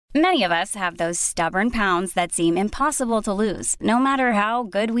Many of us have those stubborn pounds that seem impossible to lose, no matter how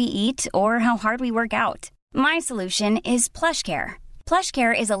good we eat or how hard we work out. My solution is PlushCare.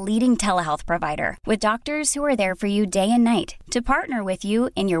 PlushCare is a leading telehealth provider with doctors who are there for you day and night to partner with you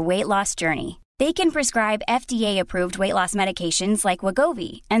in your weight loss journey. They can prescribe FDA-approved weight loss medications like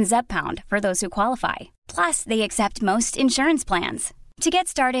Wegovy and Zepbound for those who qualify. Plus, they accept most insurance plans. To get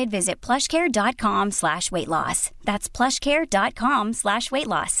started, visit plushcare.com/weightloss. That's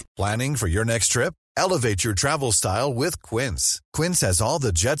plushcare.com/weightloss. Planning for your next trip? Elevate your travel style with Quince. Quince has all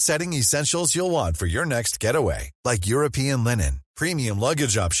the jet-setting essentials you'll want for your next getaway, like European linen, premium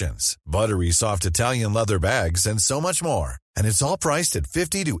luggage options, buttery soft Italian leather bags, and so much more. And it's all priced at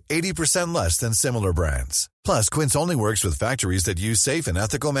 50 to 80% less than similar brands. Plus, Quince only works with factories that use safe and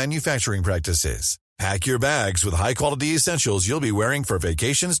ethical manufacturing practices. Pack your bags with high-quality essentials you'll be wearing for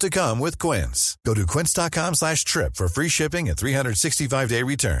vacations to come with Quince. Go to quince.com/trip for free shipping and 365-day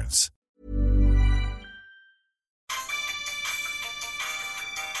returns.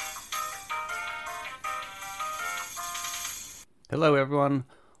 Hello everyone,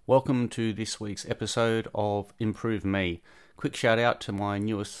 welcome to this week's episode of Improve Me. Quick shout out to my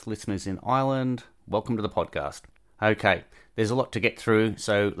newest listeners in Ireland. Welcome to the podcast. Okay, there's a lot to get through,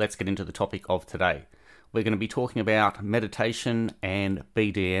 so let's get into the topic of today. We're going to be talking about meditation and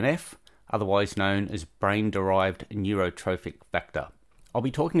BDNF, otherwise known as brain-derived neurotrophic factor. I'll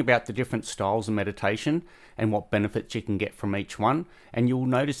be talking about the different styles of meditation and what benefits you can get from each one, and you'll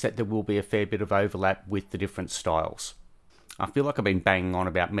notice that there will be a fair bit of overlap with the different styles. I feel like I've been banging on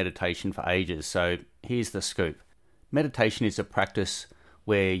about meditation for ages, so here's the scoop. Meditation is a practice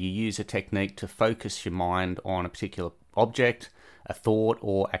where you use a technique to focus your mind on a particular object, a thought,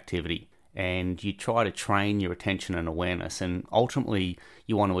 or activity. And you try to train your attention and awareness, and ultimately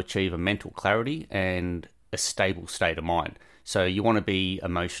you want to achieve a mental clarity and a stable state of mind. So you want to be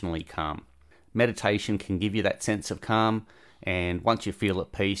emotionally calm. Meditation can give you that sense of calm, and once you feel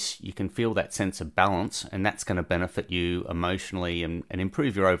at peace, you can feel that sense of balance, and that's going to benefit you emotionally and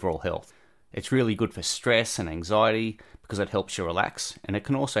improve your overall health. It's really good for stress and anxiety because it helps you relax, and it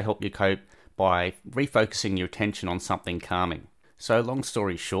can also help you cope by refocusing your attention on something calming. So long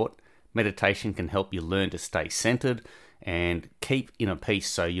story short, meditation can help you learn to stay centered and keep inner peace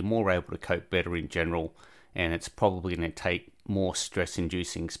so you're more able to cope better in general, and it's probably going to take more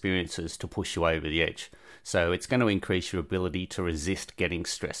stress-inducing experiences to push you over the edge. So it's going to increase your ability to resist getting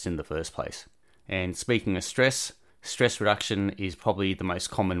stressed in the first place. And speaking of stress, stress reduction is probably the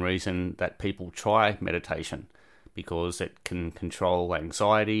most common reason that people try meditation, because it can control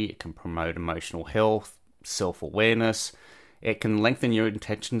anxiety, it can promote emotional health, self-awareness, it can lengthen your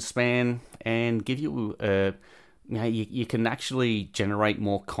attention span and give you you can actually generate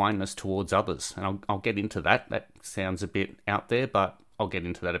more kindness towards others. And I'll get into that. That sounds a bit out there, but I'll get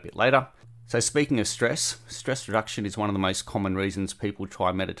into that a bit later. So speaking of stress reduction is one of the most common reasons people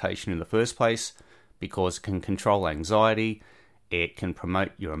try meditation in the first place, because it can control anxiety, it can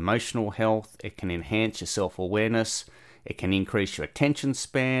promote your emotional health, it can enhance your self-awareness, it can increase your attention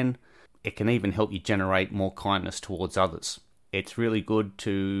span, it can even help you generate more kindness towards others. It's really good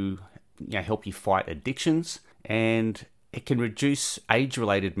to help you fight addictions, and it can reduce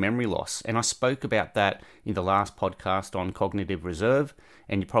age-related memory loss. And I spoke about that in the last podcast on cognitive reserve,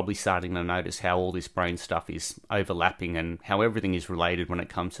 and you're probably starting to notice how all this brain stuff is overlapping and how everything is related when it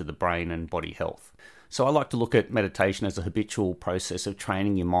comes to the brain and body health. So I like to look at meditation as a habitual process of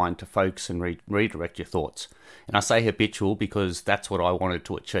training your mind to focus and redirect your thoughts. And I say habitual because that's what I wanted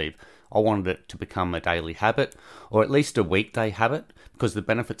to achieve. I wanted it to become a daily habit, or at least a weekday habit, because the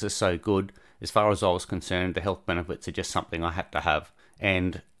benefits are so good. As far as I was concerned, the health benefits are just something I had to have.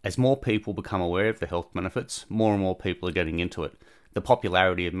 And as more people become aware of the health benefits, more and more people are getting into it. The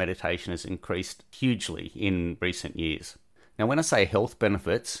popularity of meditation has increased hugely in recent years. Now, when I say health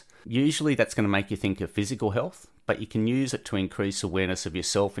benefits, usually that's going to make you think of physical health, but you can use it to increase awareness of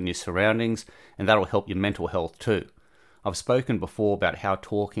yourself and your surroundings, and that'll help your mental health too. I've spoken before about how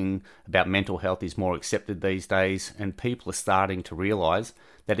talking about mental health is more accepted these days, and people are starting to realise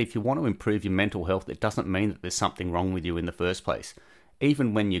that if you want to improve your mental health, it doesn't mean that there's something wrong with you in the first place.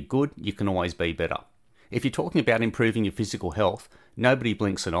 Even when you're good, you can always be better. If you're talking about improving your physical health, nobody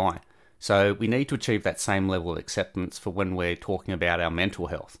blinks an eye. So we need to achieve that same level of acceptance for when we're talking about our mental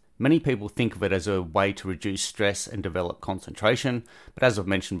health. Many people think of it as a way to reduce stress and develop concentration, but as I've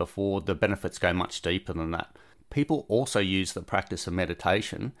mentioned before, the benefits go much deeper than that. People also use the practice of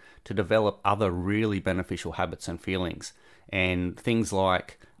meditation to develop other really beneficial habits and feelings, and things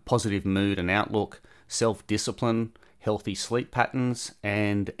like positive mood and outlook, self-discipline, healthy sleep patterns,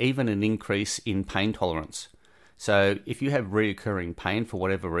 and even an increase in pain tolerance. So if you have reoccurring pain for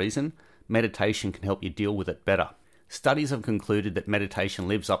whatever reason, meditation can help you deal with it better. Studies have concluded that meditation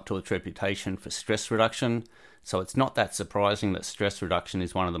lives up to its reputation for stress reduction, so it's not that surprising that stress reduction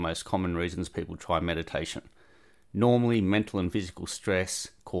is one of the most common reasons people try meditation. Normally, mental and physical stress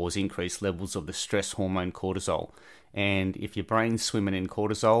cause increased levels of the stress hormone cortisol, and if your brain's swimming in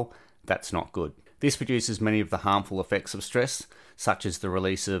cortisol, that's not good. This produces many of the harmful effects of stress, such as the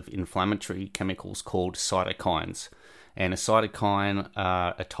release of inflammatory chemicals called cytokines. And a cytokine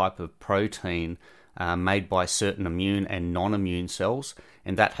are a type of protein made by certain immune and non-immune cells,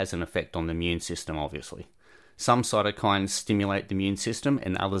 and that has an effect on the immune system, obviously. Some cytokines stimulate the immune system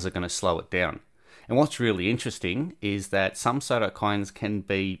and others are going to slow it down. And what's really interesting is that some cytokines can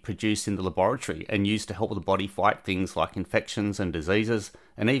be produced in the laboratory and used to help the body fight things like infections and diseases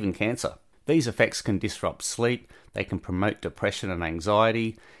and even cancer. These effects can disrupt sleep, they can promote depression and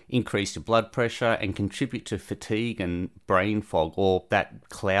anxiety, increase your blood pressure, and contribute to fatigue and brain fog, or that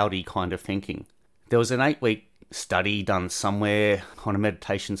cloudy kind of thinking. There was an 8-week study done somewhere on a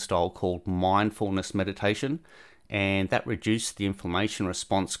meditation style called mindfulness meditation, and that reduced the inflammation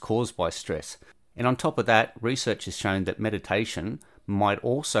response caused by stress. And on top of that, research has shown that meditation might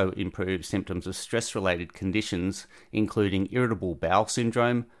also improve symptoms of stress-related conditions, including irritable bowel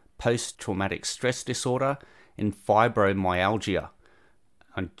syndrome, post-traumatic stress disorder, and fibromyalgia.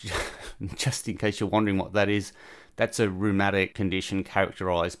 And just in case you're wondering what that is, that's a rheumatic condition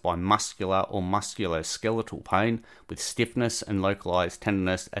characterized by muscular or musculoskeletal pain with stiffness and localized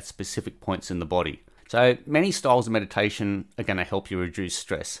tenderness at specific points in the body. So many styles of meditation are going to help you reduce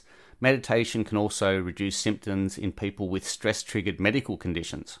stress. Meditation can also reduce symptoms in people with stress-triggered medical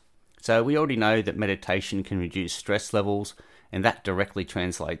conditions. So we already know that meditation can reduce stress levels, and that directly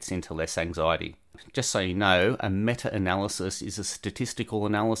translates into less anxiety. Just so you know, a meta-analysis is a statistical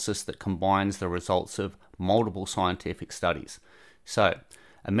analysis that combines the results of multiple scientific studies. So,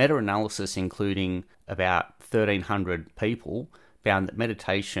 a meta-analysis including about 1,300 people found that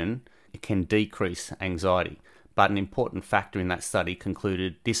meditation can decrease anxiety. But an important factor in that study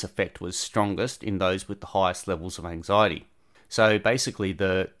concluded this effect was strongest in those with the highest levels of anxiety. So basically,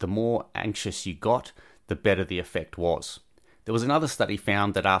 the more anxious you got, the better the effect was. There was another study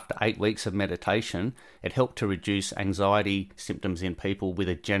found that after 8 weeks of meditation, it helped to reduce anxiety symptoms in people with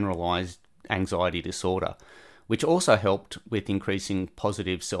a generalized anxiety disorder, which also helped with increasing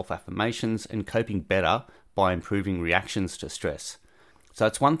positive self-affirmations and coping better by improving reactions to stress. So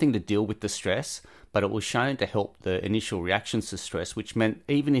it's one thing to deal with the stress, but it was shown to help the initial reactions to stress, which meant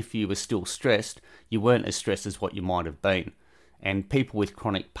even if you were still stressed, you weren't as stressed as what you might have been. And people with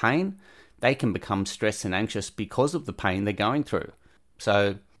chronic pain, they can become stressed and anxious because of the pain they're going through.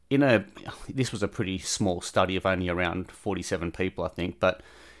 So this was a pretty small study of only around 47 people, I think, but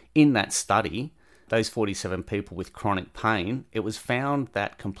in that study, those 47 people with chronic pain, it was found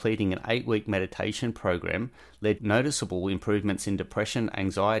that completing an 8-week meditation program led noticeable improvements in depression,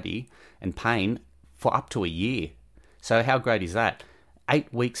 anxiety, and pain for up to a year. So how great is that?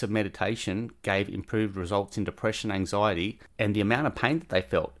 8 weeks of meditation gave improved results in depression, anxiety, and the amount of pain that they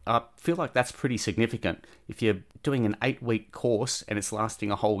felt. I feel like that's pretty significant. If you're doing an 8-week course and it's lasting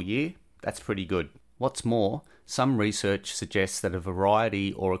a whole year, that's pretty good. What's more, some research suggests that a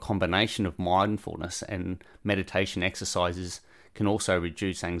variety or a combination of mindfulness and meditation exercises can also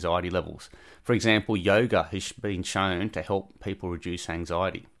reduce anxiety levels. For example, yoga has been shown to help people reduce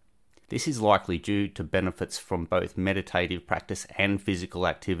anxiety. This is likely due to benefits from both meditative practice and physical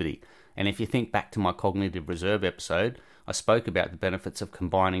activity. And if you think back to my cognitive reserve episode, I spoke about the benefits of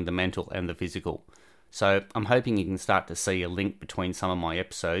combining the mental and the physical. So I'm hoping you can start to see a link between some of my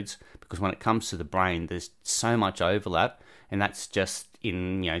episodes, because when it comes to the brain, there's so much overlap, and that's just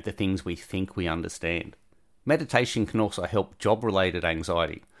in the things we think we understand. Meditation can also help job-related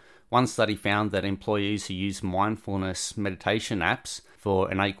anxiety. One study found that employees who use mindfulness meditation apps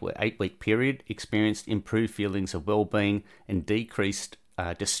for an 8-week period experienced improved feelings of well-being and decreased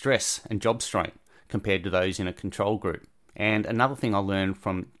distress and job strain compared to those in a control group. And another thing I learned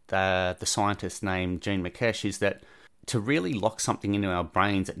from the scientist named Jean Makesh is that to really lock something into our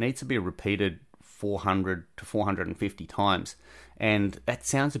brains, it needs to be repeated 400 to 450 times. And that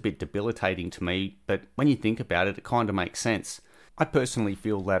sounds a bit debilitating to me, but when you think about it, it kind of makes sense. I personally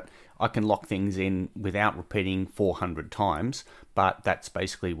feel that I can lock things in without repeating 400 times, but that's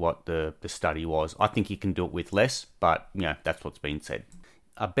basically what the study was. I think you can do it with less, but that's what's been said.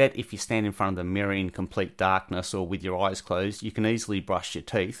 I bet if you stand in front of the mirror in complete darkness or with your eyes closed, you can easily brush your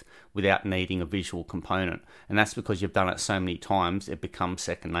teeth without needing a visual component. And that's because you've done it so many times, it becomes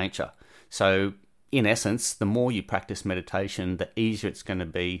second nature. So in essence, the more you practice meditation, the easier it's going to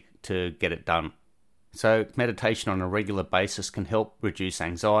be to get it done. So meditation on a regular basis can help reduce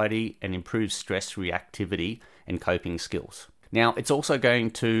anxiety and improve stress reactivity and coping skills. Now, it's also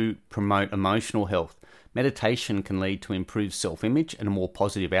going to promote emotional health. Meditation can lead to improved self-image and a more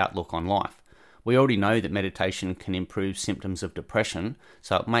positive outlook on life. We already know that meditation can improve symptoms of depression,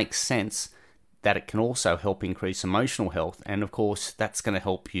 so it makes sense that it can also help increase emotional health, and of course, that's going to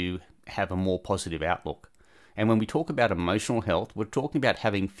help you have a more positive outlook. And when we talk about emotional health, we're talking about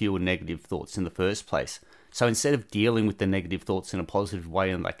having fewer negative thoughts in the first place. So instead of dealing with the negative thoughts in a positive way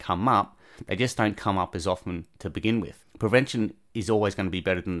and they come up, they just don't come up as often to begin with. Prevention is always going to be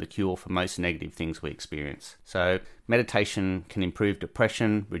better than the cure for most negative things we experience. So meditation can improve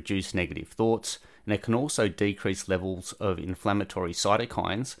depression, reduce negative thoughts, and it can also decrease levels of inflammatory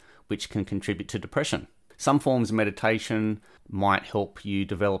cytokines, which can contribute to depression. Some forms of meditation might help you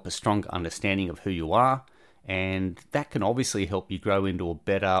develop a stronger understanding of who you are, and that can obviously help you grow into a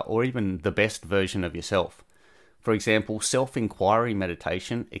better or even the best version of yourself. For example, self-inquiry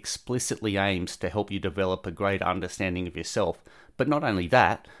meditation explicitly aims to help you develop a greater understanding of yourself, but not only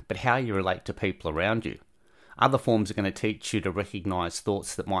that, but how you relate to people around you. Other forms are going to teach you to recognize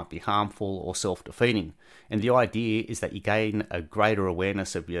thoughts that might be harmful or self-defeating, and the idea is that you gain a greater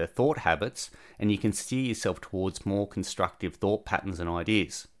awareness of your thought habits and you can steer yourself towards more constructive thought patterns and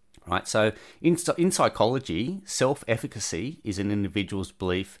ideas. Right? So in psychology, self-efficacy is an individual's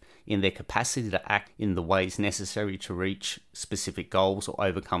belief in their capacity to act in the ways necessary to reach specific goals or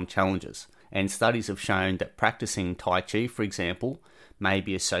overcome challenges. And studies have shown that practicing Tai Chi, for example, may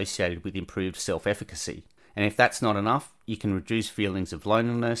be associated with improved self-efficacy. And if that's not enough, you can reduce feelings of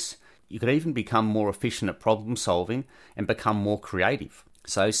loneliness. You could even become more efficient at problem solving and become more creative.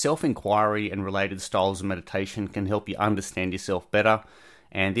 So self-inquiry and related styles of meditation can help you understand yourself better,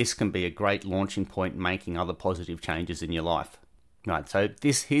 and this can be a great launching point in making other positive changes in your life. Right, so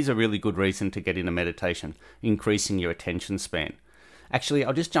here's a really good reason to get into meditation, increasing your attention span. Actually,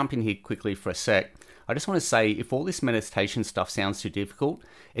 I'll just jump in here quickly for a sec. I just want to say, if all this meditation stuff sounds too difficult,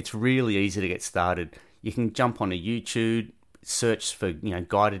 it's really easy to get started. You can jump onto YouTube, search for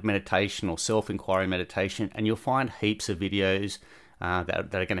guided meditation or self-inquiry meditation, and you'll find heaps of videos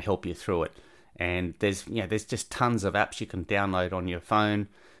that are going to help you through it. And there's just tons of apps you can download on your phone.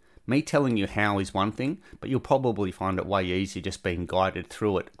 Me telling you how is one thing, but you'll probably find it way easier just being guided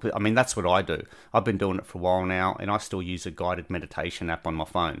through it. I mean, that's what I do. I've been doing it for a while now, and I still use a guided meditation app on my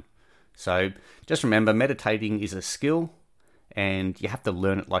phone. So just remember, meditating is a skill, and you have to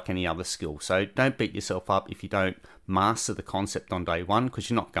learn it like any other skill. So don't beat yourself up if you don't master the concept on day one,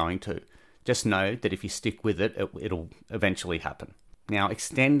 because you're not going to. Just know that if you stick with it, it'll eventually happen. Now,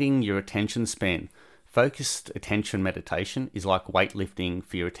 extending your attention span. Focused attention meditation is like weightlifting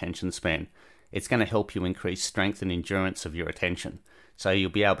for your attention span. It's going to help you increase strength and endurance of your attention. So you'll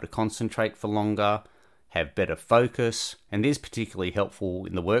be able to concentrate for longer, have better focus, and this is particularly helpful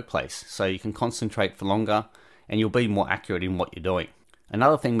in the workplace. So you can concentrate for longer and you'll be more accurate in what you're doing.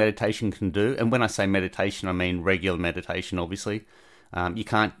 Another thing meditation can do, and when I say meditation, I mean regular meditation, obviously. You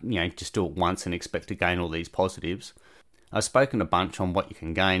can't just do it once and expect to gain all these positives. I've spoken a bunch on what you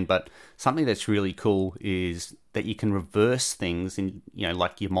can gain, but something that's really cool is that you can reverse things in,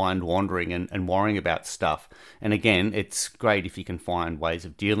 like your mind wandering and worrying about stuff. And again, it's great if you can find ways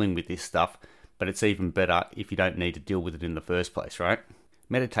of dealing with this stuff, but it's even better if you don't need to deal with it in the first place, right?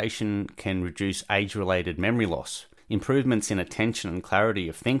 Meditation can reduce age-related memory loss. Improvements in attention and clarity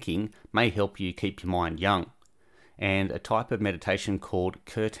of thinking may help you keep your mind young. And a type of meditation called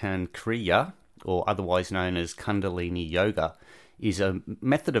Kirtan Kriya, or otherwise known as Kundalini Yoga, is a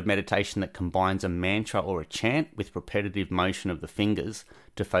method of meditation that combines a mantra or a chant with repetitive motion of the fingers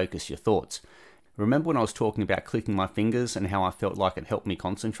to focus your thoughts. Remember when I was talking about clicking my fingers and how I felt like it helped me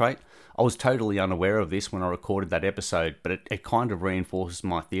concentrate? I was totally unaware of this when I recorded that episode, but it kind of reinforces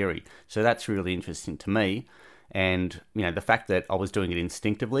my theory. So that's really interesting to me. And, the fact that I was doing it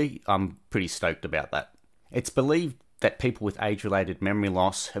instinctively, I'm pretty stoked about that. It's believed that people with age-related memory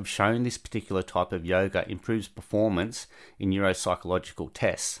loss have shown this particular type of yoga improves performance in neuropsychological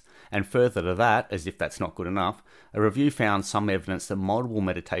tests. And further to that, as if that's not good enough, a review found some evidence that multiple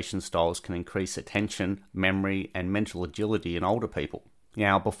meditation styles can increase attention, memory, and mental agility in older people.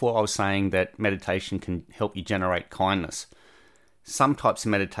 Now, before I was saying that meditation can help you generate kindness, some types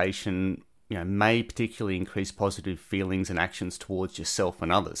of meditation may particularly increase positive feelings and actions towards yourself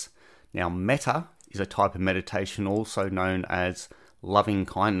and others. Now, metta is a type of meditation also known as loving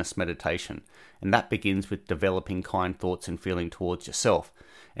kindness meditation, and that begins with developing kind thoughts and feeling towards yourself.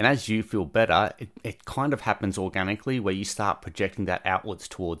 And as you feel better, it kind of happens organically where you start projecting that outwards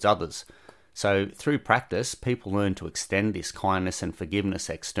towards others. So through practice, people learn to extend this kindness and forgiveness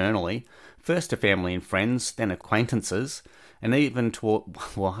externally, first to family and friends, then acquaintances, and even to,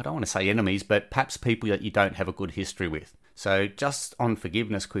 well, I don't want to say enemies, but perhaps people that you don't have a good history with. So just on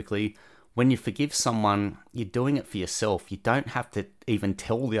forgiveness quickly, when you forgive someone, you're doing it for yourself. You don't have to even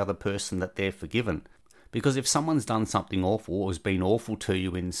tell the other person that they're forgiven. Because if someone's done something awful or has been awful to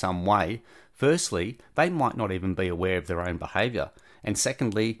you in some way, firstly, they might not even be aware of their own behaviour. And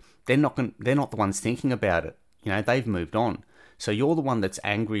secondly, they're not the ones thinking about it. They've moved on. So you're the one that's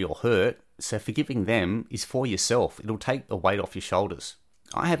angry or hurt. So forgiving them is for yourself. It'll take the weight off your shoulders.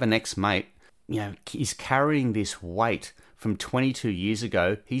 I have an ex-mate, is carrying this weight from 22 years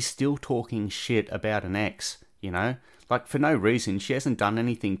ago. He's still talking shit about an ex, like for no reason. She hasn't done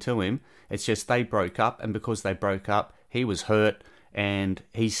anything to him. It's just they broke up, and because they broke up, he was hurt, and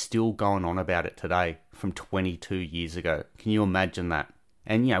he's still going on about it today from 22 years ago. Can you imagine that?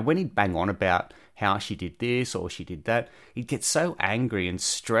 And, when he'd bang on about how she did this or she did that, he'd get so angry and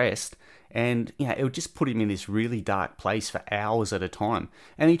stressed, and, it would just put him in this really dark place for hours at a time.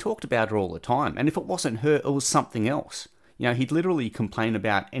 And he talked about her all the time. And if it wasn't her, it was something else. He'd literally complain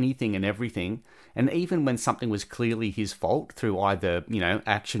about anything and everything. And even when something was clearly his fault through either,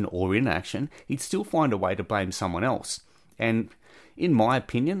 action or inaction, he'd still find a way to blame someone else. And in my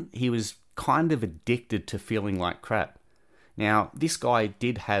opinion, he was kind of addicted to feeling like crap. Now, this guy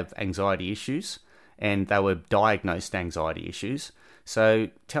did have anxiety issues, and they were diagnosed anxiety issues. So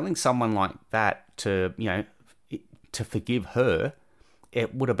telling someone like that to forgive her,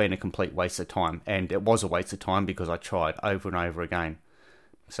 it would have been a complete waste of time. And it was a waste of time because I tried over and over again.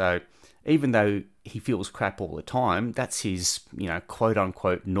 So even though he feels crap all the time, that's his, quote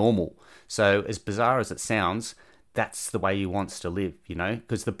unquote normal. So as bizarre as it sounds, that's the way he wants to live,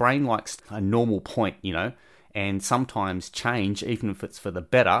 because the brain likes a normal point, and sometimes change, even if it's for the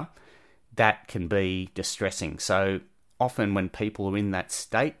better, that can be distressing. So often when people are in that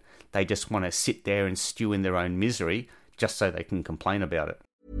state, they just want to sit there and stew in their own misery just so they can complain about it.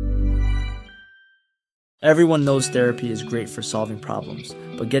 Everyone knows therapy is great for solving problems,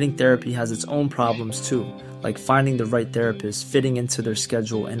 but getting therapy has its own problems too, like finding the right therapist, fitting into their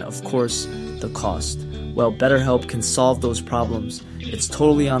schedule, and of course, the cost. Well, BetterHelp can solve those problems. It's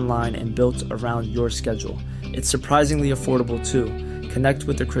totally online and built around your schedule. It's surprisingly affordable too. Connect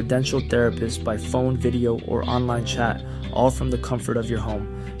with a credentialed therapist by phone, video, or online chat, all from the comfort of your home.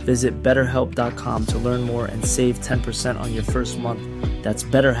 Visit BetterHelp.com to learn more and save 10% on your first month. That's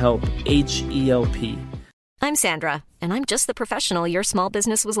BetterHelp, H-E-L-P. I'm Sandra, and I'm just the professional your small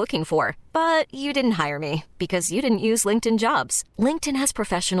business was looking for. But you didn't hire me because you didn't use LinkedIn Jobs. LinkedIn has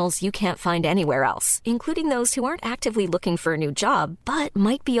professionals you can't find anywhere else, including those who aren't actively looking for a new job, but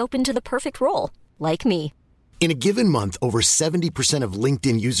might be open to the perfect role, like me. In a given month, over 70% of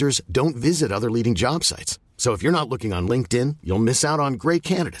LinkedIn users don't visit other leading job sites. So if you're not looking on LinkedIn, you'll miss out on great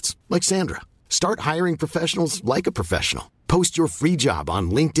candidates like Sandra. Start hiring professionals like a professional. Post your free job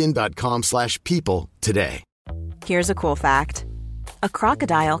on linkedin.com/people today. Here's a cool fact. A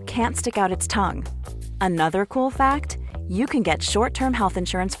crocodile can't stick out its tongue. Another cool fact, you can get short-term health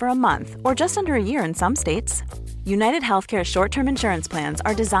insurance for a month or just under a year in some states. United Healthcare short-term insurance plans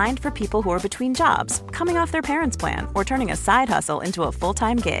are designed for people who are between jobs, coming off their parents' plan, or turning a side hustle into a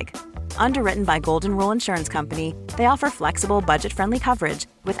full-time gig. Underwritten by Golden Rule Insurance Company, they offer flexible, budget-friendly coverage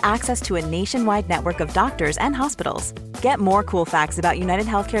with access to a nationwide network of doctors and hospitals. Get more cool facts about United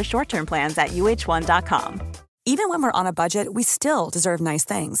Healthcare short-term plans at uh1.com. Even when we're on a budget, we still deserve nice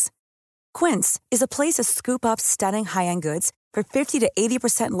things. Quince is a place to scoop up stunning high-end goods for 50 to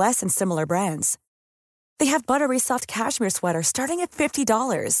 80% less than similar brands. They have buttery soft cashmere sweaters starting at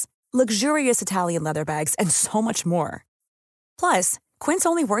 $50, luxurious Italian leather bags, and so much more. Plus, Quince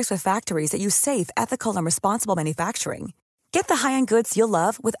only works with factories that use safe, ethical, and responsible manufacturing. Get the high-end goods you'll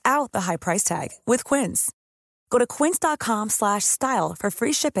love without the high price tag with Quince. Go to quince.com/style for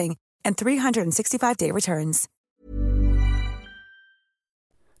free shipping and 365-day returns.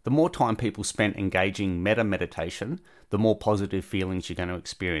 The more time people spent engaging meta-meditation, the more positive feelings you're going to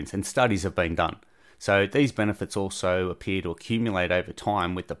experience, and studies have been done. So these benefits also appear to accumulate over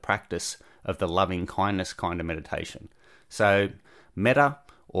time with the practice of the loving kindness kind of meditation. So metta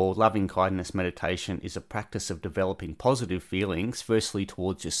or loving kindness meditation is a practice of developing positive feelings, firstly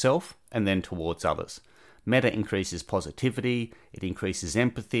towards yourself and then towards others. Metta increases positivity, it increases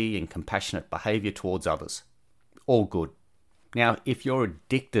empathy and compassionate behavior towards others. All good. Now, if you're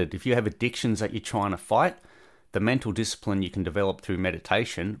addicted, if you have addictions that you're trying to fight, the mental discipline you can develop through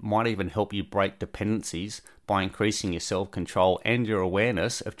meditation might even help you break dependencies by increasing your self-control and your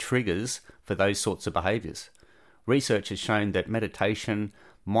awareness of triggers for those sorts of behaviors. Research has shown that meditation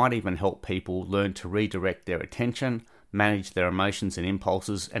might even help people learn to redirect their attention, manage their emotions and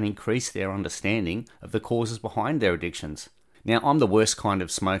impulses, and increase their understanding of the causes behind their addictions. Now, I'm the worst kind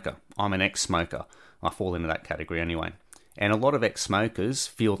of smoker. I'm an ex-smoker. I fall into that category anyway. And a lot of ex-smokers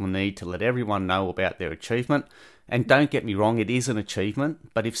feel the need to let everyone know about their achievement. And don't get me wrong, it is an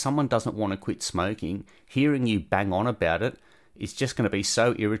achievement, but if someone doesn't want to quit smoking, hearing you bang on about it is just going to be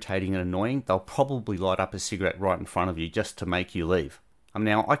so irritating and annoying, they'll probably light up a cigarette right in front of you just to make you leave.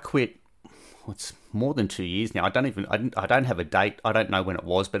 Now, I quit, it's more than 2 years now. I don't have a date. I don't know when it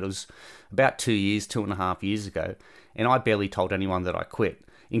was, but it was about 2 years, 2.5 years ago. And I barely told anyone that I quit,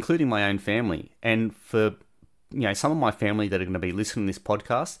 including my own family. And for some of my family that are going to be listening to this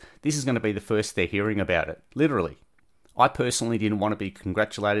podcast, this is going to be the first they're hearing about it, literally. I personally didn't want to be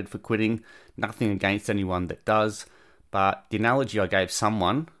congratulated for quitting, nothing against anyone that does, but the analogy I gave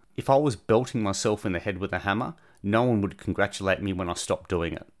someone, if I was belting myself in the head with a hammer, no one would congratulate me when I stopped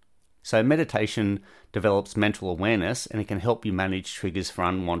doing it. So meditation develops mental awareness, and it can help you manage triggers for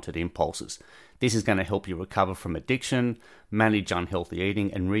unwanted impulses. This is going to help you recover from addiction, manage unhealthy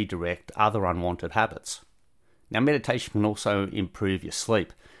eating, and redirect other unwanted habits. Now, meditation can also improve your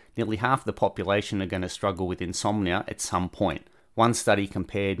sleep. Nearly half the population are going to struggle with insomnia at some point. One study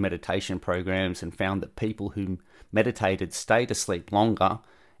compared meditation programs and found that people who meditated stayed asleep longer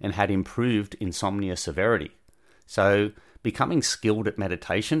and had improved insomnia severity. So becoming skilled at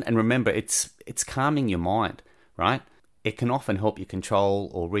meditation, and remember, it's calming your mind, right? It can often help you control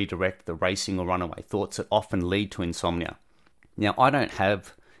or redirect the racing or runaway thoughts that often lead to insomnia. Now, I don't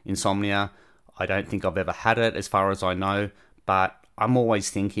have insomnia. I don't think I've ever had it as far as I know, but I'm always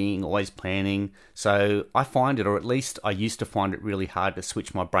thinking, always planning. So I find it, or at least I used to find it really hard to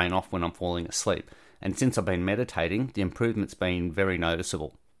switch my brain off when I'm falling asleep. And since I've been meditating, the improvement's been very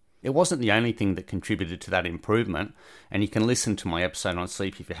noticeable. It wasn't the only thing that contributed to that improvement, and you can listen to my episode on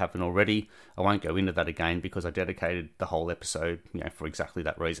sleep if you haven't already. I won't go into that again because I dedicated the whole episode, for exactly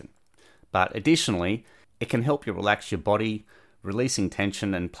that reason. But additionally, it can help you relax your body, releasing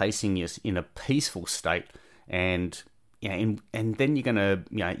tension and placing you in a peaceful state, and then you're going to,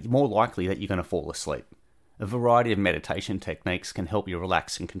 more likely that you're going to fall asleep. A variety of meditation techniques can help you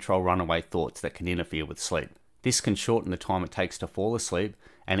relax and control runaway thoughts that can interfere with sleep. This can shorten the time it takes to fall asleep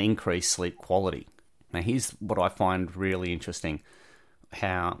and increase sleep quality. Now, here's what I find really interesting,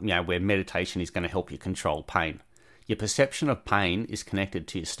 how, where meditation is going to help you control pain. Your perception of pain is connected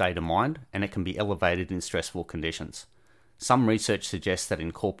to your state of mind, and it can be elevated in stressful conditions. Some research suggests that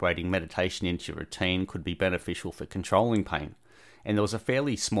incorporating meditation into your routine could be beneficial for controlling pain. And there was a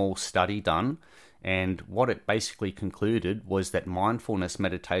fairly small study done, and what it basically concluded was that mindfulness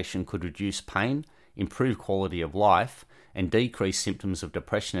meditation could reduce pain, improve quality of life, and decrease symptoms of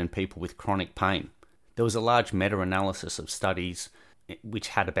depression in people with chronic pain. There was a large meta-analysis of studies which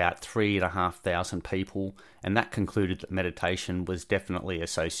had about 3,500 people, and that concluded that meditation was definitely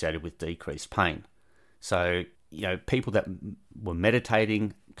associated with decreased pain. So, people that were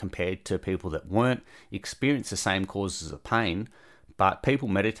meditating compared to people that weren't experienced the same causes of pain, but people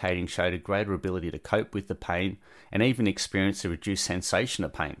meditating showed a greater ability to cope with the pain and even experience a reduced sensation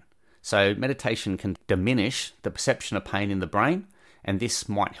of pain. So meditation can diminish the perception of pain in the brain, and this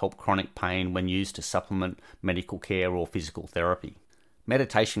might help chronic pain when used to supplement medical care or physical therapy.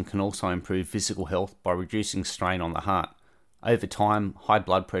 Meditation can also improve physical health by reducing strain on the heart. Over time, high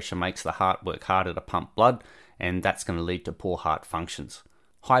blood pressure makes the heart work harder to pump blood, and that's going to lead to poor heart functions.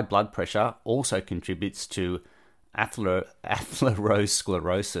 High blood pressure also contributes to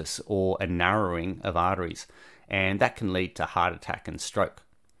atherosclerosis, or a narrowing of arteries, and that can lead to heart attack and stroke.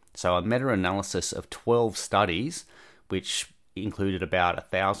 So a meta-analysis of 12 studies, which included about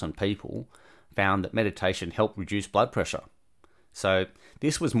 1,000 people, found that meditation helped reduce blood pressure. So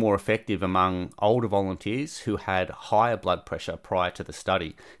this was more effective among older volunteers who had higher blood pressure prior to the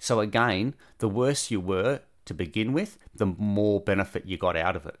study. So again, the worse you were to begin with, the more benefit you got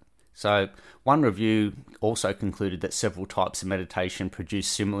out of it. So one review also concluded that several types of meditation produce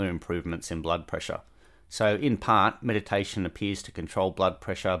similar improvements in blood pressure. So in part, meditation appears to control blood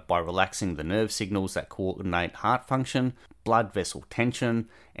pressure by relaxing the nerve signals that coordinate heart function, blood vessel tension,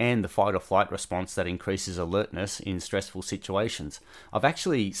 and the fight or flight response that increases alertness in stressful situations. I've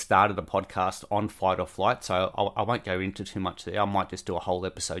actually started a podcast on fight or flight, so I won't go into too much there. I might just do a whole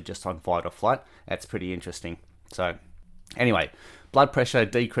episode just on fight or flight. That's pretty interesting. So anyway, blood pressure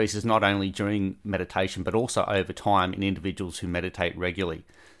decreases not only during meditation, but also over time in individuals who meditate regularly.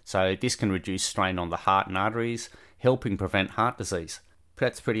 So this can reduce strain on the heart and arteries, helping prevent heart disease.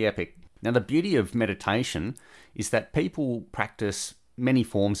 That's pretty epic. Now, the beauty of meditation is that people practice many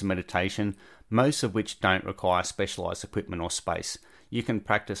forms of meditation, most of which don't require specialized equipment or space. You can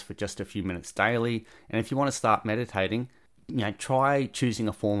practice for just a few minutes daily, and if you want to start meditating, try choosing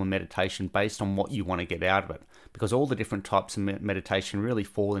a form of meditation based on what you want to get out of it, because all the different types of meditation really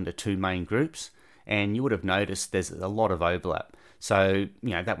fall into two main groups, and you would have noticed there's a lot of overlap. So,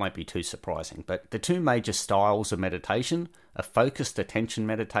 that won't be too surprising. But the two major styles of meditation are focused attention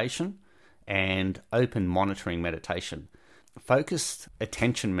meditation and open monitoring meditation. Focused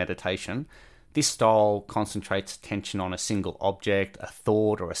attention meditation, this style concentrates attention on a single object, a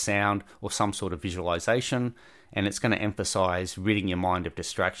thought or a sound or some sort of visualization, and it's going to emphasize ridding your mind of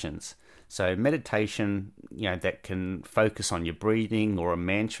distractions. So meditation, that can focus on your breathing or a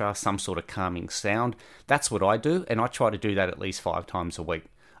mantra, some sort of calming sound, that's what I do, and I try to do that at least 5 times a week.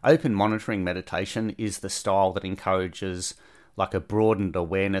 Open monitoring meditation is the style that encourages like a broadened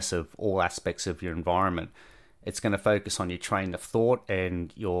awareness of all aspects of your environment. It's going to focus on your train of thought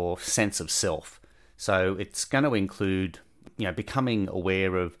and your sense of self. So it's going to include, becoming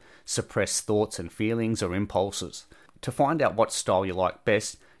aware of suppressed thoughts and feelings or impulses. To find out what style you like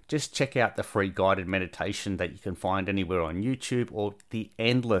best, just check out the free guided meditation that you can find anywhere on YouTube or the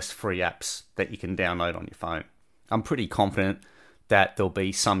endless free apps that you can download on your phone. I'm pretty confident that there'll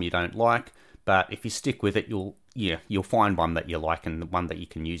be some you don't like, but if you stick with it, you'll find one that you like and one that you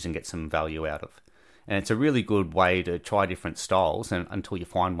can use and get some value out of. And it's a really good way to try different styles until you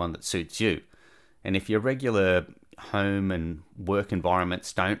find one that suits you. And if your regular home and work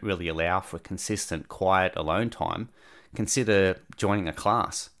environments don't really allow for consistent, quiet, alone time, consider joining a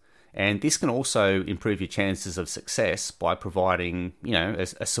class. And this can also improve your chances of success by providing,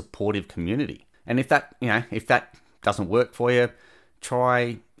 a supportive community. And if that doesn't work for you,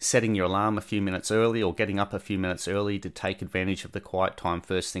 try setting your alarm a few minutes early or getting up a few minutes early to take advantage of the quiet time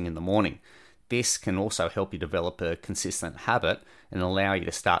first thing in the morning. This can also help you develop a consistent habit and allow you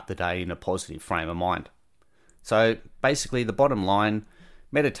to start the day in a positive frame of mind. So basically, the bottom line,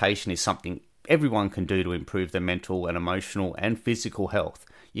 meditation is something everyone can do to improve their mental and emotional and physical health.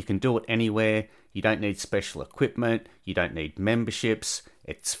 You can do it anywhere. You don't need special equipment. You don't need memberships.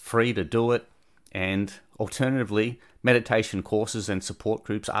 It's free to do it. And alternatively, meditation courses and support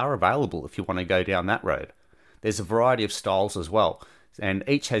groups are available if you want to go down that road. There's a variety of styles as well, and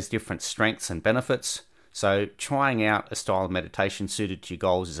each has different strengths and benefits. So trying out a style of meditation suited to your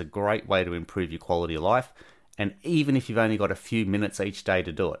goals is a great way to improve your quality of life, and even if you've only got a few minutes each day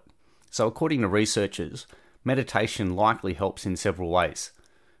to do it. So according to researchers, meditation likely helps in several ways.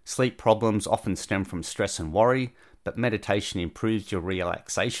 Sleep problems often stem from stress and worry, but meditation improves your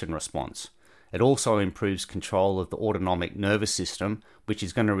relaxation response. It also improves control of the autonomic nervous system, which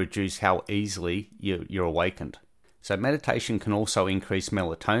is going to reduce how easily you're awakened. So meditation can also increase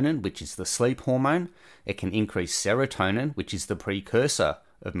melatonin, which is the sleep hormone. It can increase serotonin, which is the precursor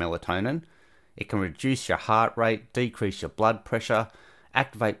of melatonin. It can reduce your heart rate, decrease your blood pressure,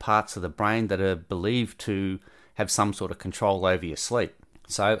 activate parts of the brain that are believed to have some sort of control over your sleep.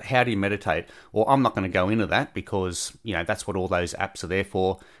 So how do you meditate? Well, I'm not going to go into that because, that's what all those apps are there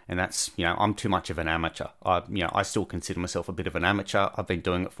for. And that's, I'm too much of an amateur. I still consider myself a bit of an amateur. I've been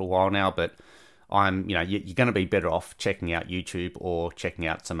doing it for a while now, but you're going to be better off checking out YouTube or checking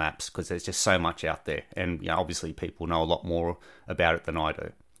out some apps because there's just so much out there. And, obviously people know a lot more about it than I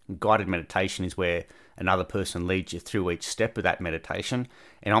do. Guided meditation is where another person leads you through each step of that meditation,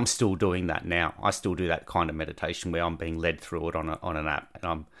 and I'm still doing that now. I still do that kind of meditation where I'm being led through it on an app,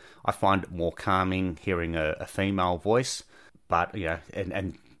 and I find it more calming hearing a female voice. But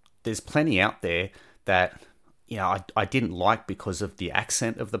and there's plenty out there that I didn't like because of the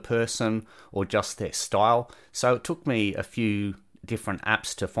accent of the person or just their style. So it took me a few different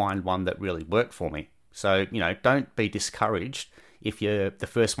apps to find one that really worked for me. So don't be discouraged if the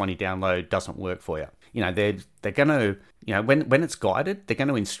first one you download doesn't work for you. They're going to, when it's guided, they're going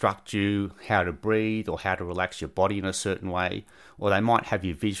to instruct you how to breathe or how to relax your body in a certain way, or they might have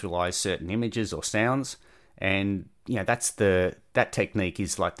you visualize certain images or sounds. And, that technique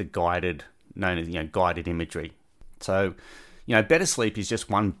is like the guided, known as, guided imagery. So, better sleep is just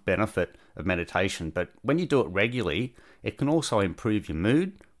one benefit of meditation, but when you do it regularly, it can also improve your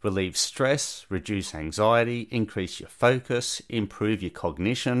mood, relieve stress, reduce anxiety, increase your focus, improve your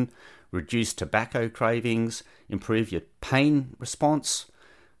cognition, reduce tobacco cravings, improve your pain response,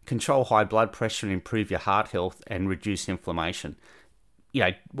 control high blood pressure and improve your heart health and reduce inflammation.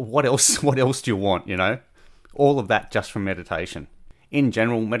 What else do you want, All of that just from meditation. In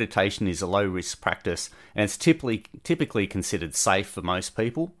general, meditation is a low-risk practice and it's typically considered safe for most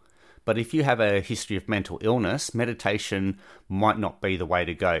people. But if you have a history of mental illness, meditation might not be the way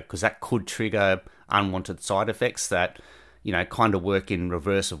to go because that could trigger unwanted side effects that, kind of work in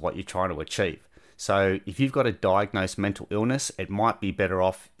reverse of what you're trying to achieve. So if you've got a diagnosed mental illness, it might be better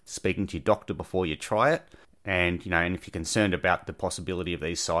off speaking to your doctor before you try it. And, and if you're concerned about the possibility of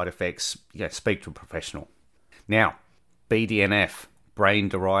these side effects, speak to a professional. Now, BDNF,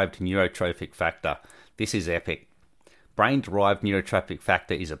 brain-derived neurotrophic factor. This is epic. Brain-derived neurotrophic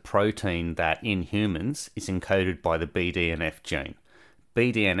factor is a protein that, in humans, is encoded by the BDNF gene.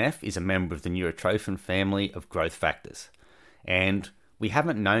 BDNF is a member of the neurotrophin family of growth factors. And we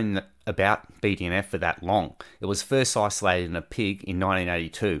haven't known about BDNF for that long. It was first isolated in a pig in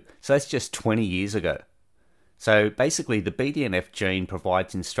 1982, so that's just 20 years ago. So basically, the BDNF gene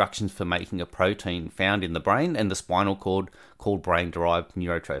provides instructions for making a protein found in the brain and the spinal cord called brain-derived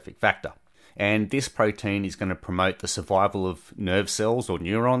neurotrophic factor. And this protein is going to promote the survival of nerve cells or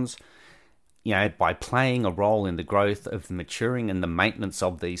neurons, by playing a role in the growth of the maturing and the maintenance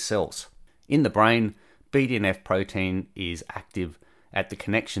of these cells. In the brain, BDNF protein is active at the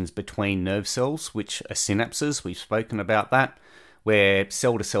connections between nerve cells, which are synapses. We've spoken about that, where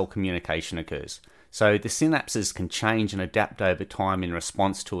cell-to-cell communication occurs. So the synapses can change and adapt over time in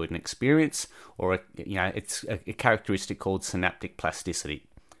response to an experience, or it's a characteristic called synaptic plasticity.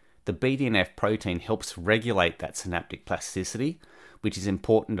 The BDNF protein helps regulate that synaptic plasticity, which is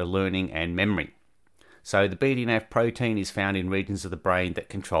important to learning and memory. So the BDNF protein is found in regions of the brain that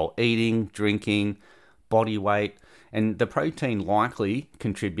control eating, drinking, body weight, and the protein likely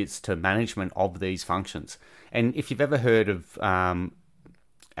contributes to management of these functions. And if you've ever heard of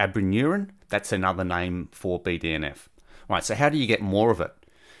abrinurin, that's another name for BDNF. Right, so how do you get more of it?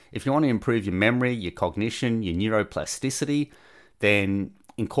 If you want to improve your memory, your cognition, your neuroplasticity, then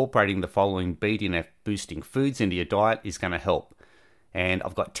incorporating the following BDNF boosting foods into your diet is going to help. And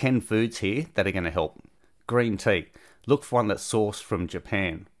I've got 10 foods here that are going to help. Green tea. Look for one that's sourced from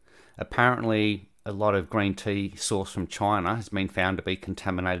Japan. Apparently, a lot of green tea sourced from China has been found to be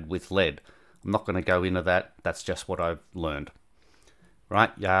contaminated with lead. I'm not going to go into that. That's just what I've learned.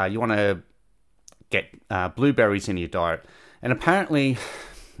 Right? You want to get blueberries in your diet. And apparently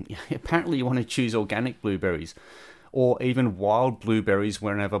you want to choose organic blueberries or even wild blueberries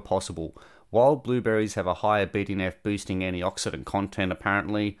whenever possible. Wild blueberries have a higher BDNF boosting antioxidant content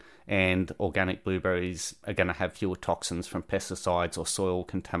apparently, and organic blueberries are going to have fewer toxins from pesticides or soil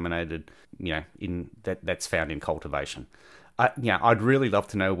contaminated, that's found in cultivation. I'd really love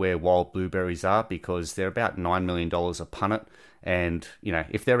to know where wild blueberries are, because they're about $9 million a punnet, and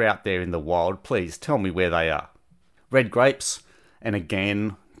if they're out there in the wild, please tell me where they are. Red grapes, and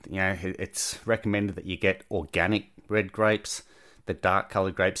again, it's recommended that you get organic red grapes. The dark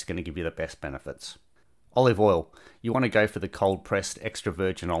coloured grapes are going to give you the best benefits. Olive oil. You want to go for the cold pressed extra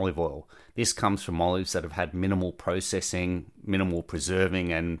virgin olive oil. This comes from olives that have had minimal processing, minimal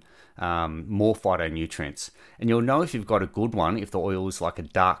preserving, and more phytonutrients. And you'll know if you've got a good one if the oil is like a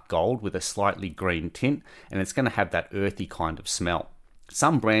dark gold with a slightly green tint, and it's going to have that earthy kind of smell.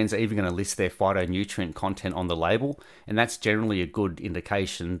 Some brands are even going to list their phytonutrient content on the label, and that's generally a good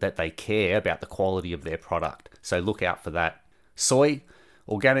indication that they care about the quality of their product. So look out for that. Soy.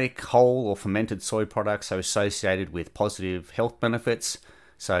 Organic, whole, or fermented soy products are associated with positive health benefits,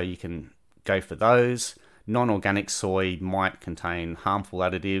 so you can go for those. Non-organic soy might contain harmful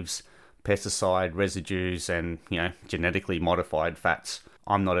additives, pesticide residues, and genetically modified fats.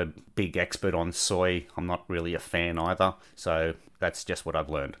 I'm not a big expert on soy. I'm not really a fan either, so that's just what I've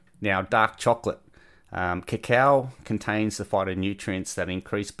learned. Now, dark chocolate. Cacao contains the phytonutrients that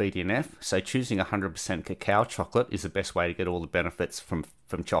increase BDNF, so choosing 100% cacao chocolate is the best way to get all the benefits from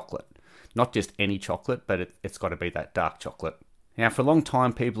chocolate. Not just any chocolate, but it's got to be that dark chocolate. Now, for a long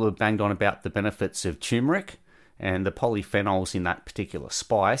time, people have banged on about the benefits of turmeric, and the polyphenols in that particular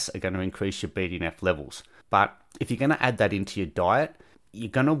spice are going to increase your BDNF levels. But if you're going to add that into your diet, you're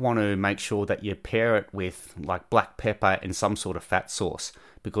going to want to make sure that you pair it with like black pepper and some sort of fat sauce,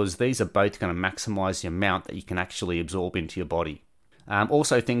 because these are both going to maximize the amount that you can actually absorb into your body.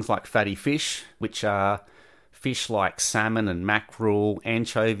 Also things like fatty fish, which are fish like salmon and mackerel,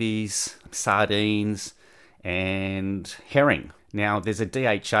 anchovies, sardines, and herring. Now, there's a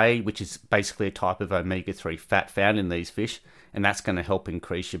DHA, which is basically a type of omega-3 fat found in these fish, and that's going to help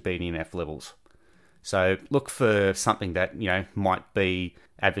increase your BDNF levels. So look for something that might be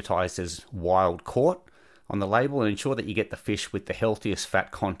advertised as wild caught on the label, and ensure that you get the fish with the healthiest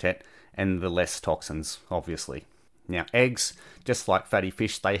fat content and the less toxins, obviously. Now, eggs, just like fatty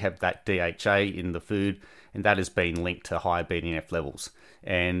fish, they have that DHA in the food, and that has been linked to higher BDNF levels.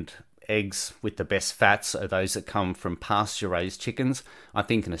 And eggs with the best fats are those that come from pasture-raised chickens. I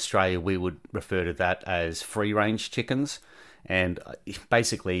think in Australia we would refer to that as free-range chickens. And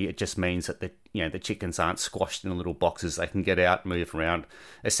basically, it just means that the chickens aren't squashed in little boxes. They can get out, move around.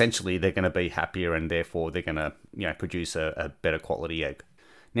 Essentially, they're going to be happier, and therefore they're going to produce a better quality egg.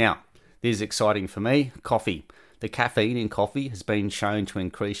 Now, this is exciting for me. Coffee. The caffeine in coffee has been shown to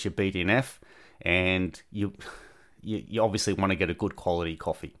increase your BDNF, and you obviously want to get a good quality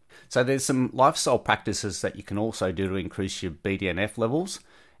coffee. So there's some lifestyle practices that you can also do to increase your BDNF levels,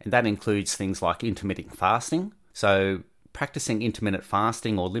 and that includes things like intermittent fasting. So practicing intermittent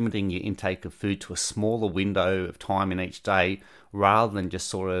fasting or limiting your intake of food to a smaller window of time in each day rather than just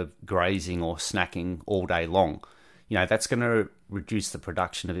sort of grazing or snacking all day long. That's going to reduce the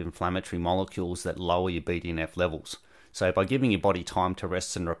production of inflammatory molecules that lower your BDNF levels. So by giving your body time to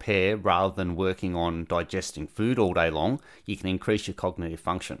rest and repair rather than working on digesting food all day long, you can increase your cognitive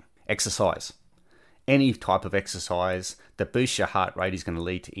function. Exercise. Any type of exercise that boosts your heart rate is going to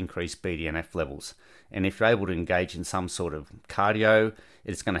lead to increased BDNF levels. And if you're able to engage in some sort of cardio,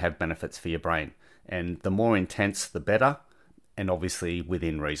 it's going to have benefits for your brain. And the more intense, the better, and obviously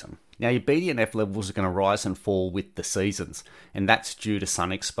within reason. Now, your BDNF levels are going to rise and fall with the seasons, and that's due to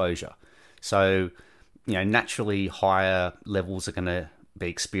sun exposure. So, naturally higher levels are going to be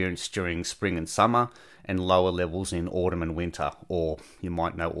experienced during spring and summer, and lower levels in autumn and winter, or you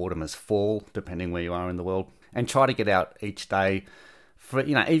might know autumn as fall, depending where you are in the world. And try to get out each day for,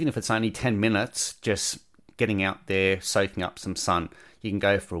 even if it's only 10 minutes, just getting out there, soaking up some sun. You can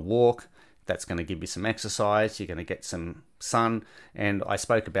go for a walk. That's going to give you some exercise. You're going to get some sun. And I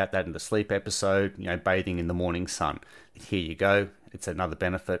spoke about that in the sleep episode, bathing in the morning sun. Here you go. It's another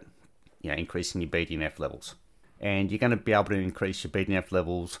benefit, increasing your BDNF levels. And you're going to be able to increase your BDNF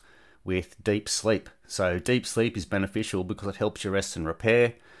levels with deep sleep. So deep sleep is beneficial because it helps you rest and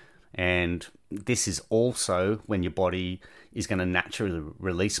repair. And this is also when your body is going to naturally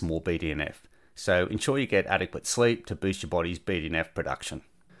release more BDNF. So ensure you get adequate sleep to boost your body's BDNF production.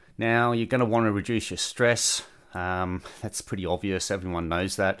 Now, you're going to want to reduce your stress. That's pretty obvious. Everyone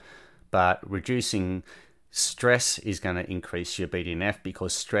knows that. But reducing stress is going to increase your BDNF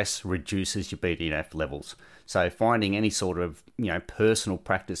because stress reduces your BDNF levels. So finding any sort of personal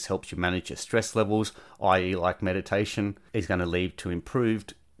practice helps you manage your stress levels, i.e. like meditation, is going to lead to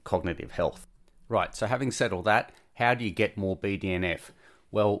improved cognitive health. Right, so having said all that, how do you get more BDNF?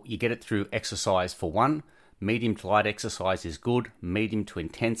 Well, you get it through exercise for one. Medium to light exercise is good. Medium to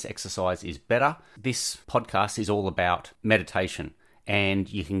intense exercise is better. This podcast is all about meditation,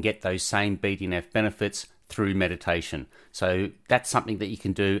 and you can get those same BDNF benefits through meditation. So that's something that you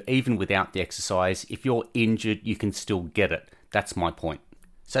can do even without the exercise. If you're injured, you can still get it. That's my point.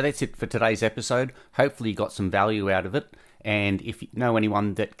 So that's it for today's episode. Hopefully you got some value out of it. And if you know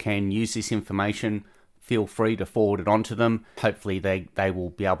anyone that can use this information, feel free to forward it on to them. Hopefully they will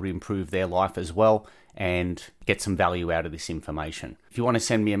be able to improve their life as well and get some value out of this information. If you want to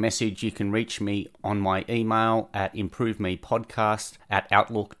send me a message, you can reach me on my email at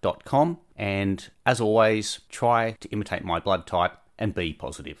improvemepodcast@outlook.com. And as always, try to imitate my blood type and be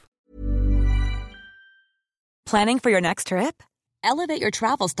positive. Planning for your next trip? Elevate your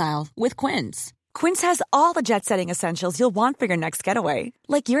travel style with Quince. Quince has all the jet-setting essentials you'll want for your next getaway,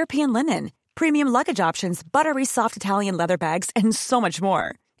 like European linen, premium luggage options, buttery soft Italian leather bags, and so much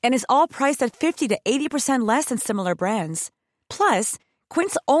more. And is all priced at 50 to 80% less than similar brands. Plus,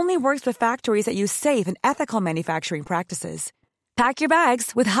 Quince only works with factories that use safe and ethical manufacturing practices. Pack your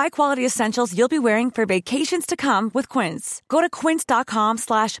bags with high-quality essentials you'll be wearing for vacations to come with Quince. Go to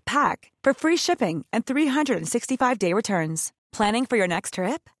quince.com/pack for free shipping and 365-day returns. Planning for your next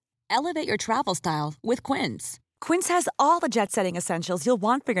trip? Elevate your travel style with Quince. Quince has all the jet-setting essentials you'll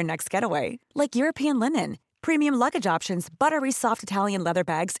want for your next getaway, like European linen, premium luggage options, buttery soft Italian leather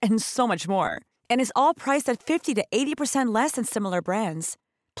bags, and so much more. And is all priced at 50 to 80% less than similar brands.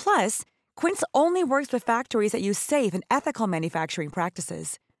 Plus, Quince only works with factories that use safe and ethical manufacturing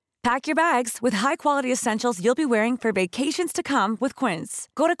practices. Pack your bags with high-quality essentials you'll be wearing for vacations to come with Quince.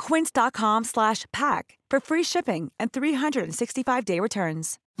 Go to quince.com/pack for free shipping and 365-day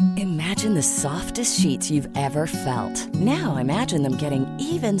returns. Imagine the softest sheets you've ever felt. Now imagine them getting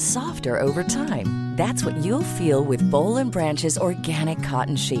even softer over time. That's what you'll feel with Boll & Branch's organic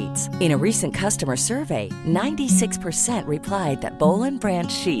cotton sheets. In a recent customer survey, 96% replied that Boll &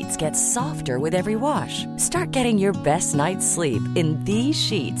 Branch sheets get softer with every wash. Start getting your best night's sleep in these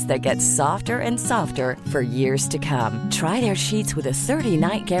sheets that get softer and softer for years to come. Try their sheets with a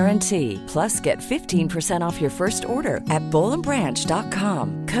 30-night guarantee. Plus, get 15% off your first order at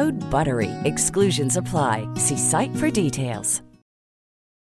bollandbranch.com. Code BUTTERY. Exclusions apply. See site for details.